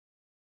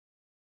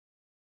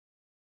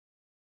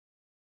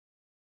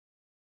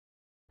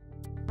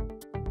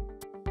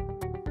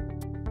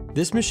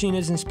This machine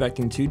is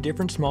inspecting two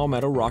different small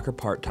metal rocker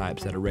part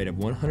types at a rate of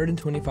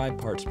 125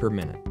 parts per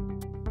minute.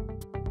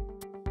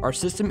 Our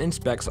system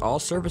inspects all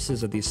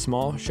surfaces of these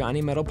small,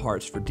 shiny metal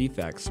parts for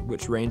defects,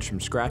 which range from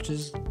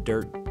scratches,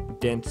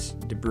 dirt, dents,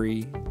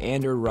 debris,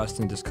 and/or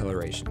rust and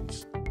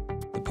discolorations.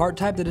 The part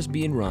type that is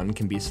being run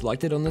can be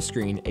selected on the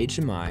screen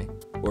HMI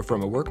or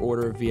from a work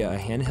order via a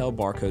handheld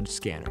barcode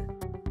scanner.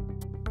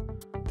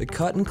 The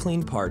cut and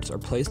clean parts are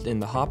placed in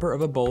the hopper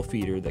of a bowl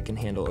feeder that can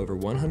handle over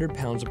 100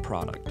 pounds of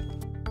product.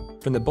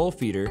 From the bowl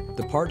feeder,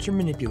 the parts are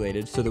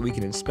manipulated so that we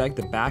can inspect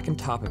the back and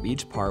top of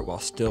each part while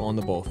still on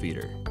the bowl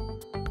feeder.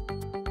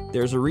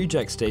 There is a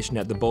reject station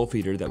at the bowl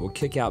feeder that will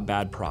kick out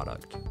bad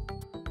product.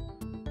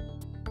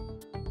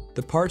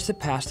 The parts that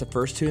pass the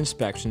first two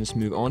inspections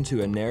move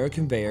onto a narrow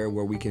conveyor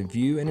where we can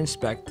view and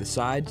inspect the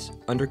sides,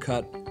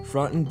 undercut,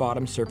 front and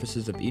bottom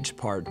surfaces of each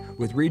part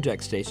with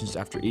reject stations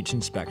after each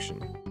inspection.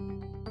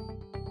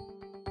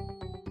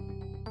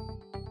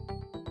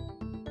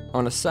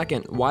 On a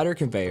second, wider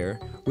conveyor,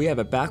 we have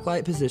a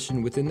backlight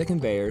position within the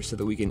conveyor so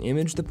that we can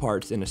image the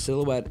parts in a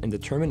silhouette and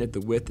determine if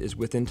the width is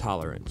within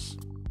tolerance.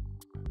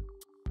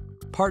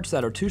 Parts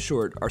that are too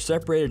short are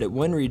separated at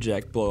one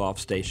reject blow-off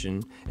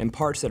station, and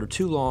parts that are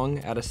too long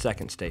at a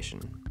second station.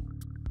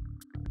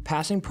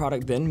 Passing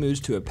product then moves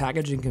to a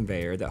packaging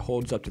conveyor that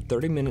holds up to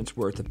 30 minutes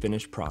worth of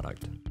finished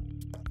product.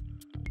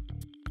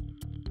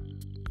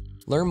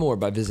 Learn more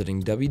by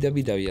visiting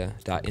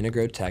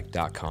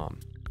www.integrotech.com.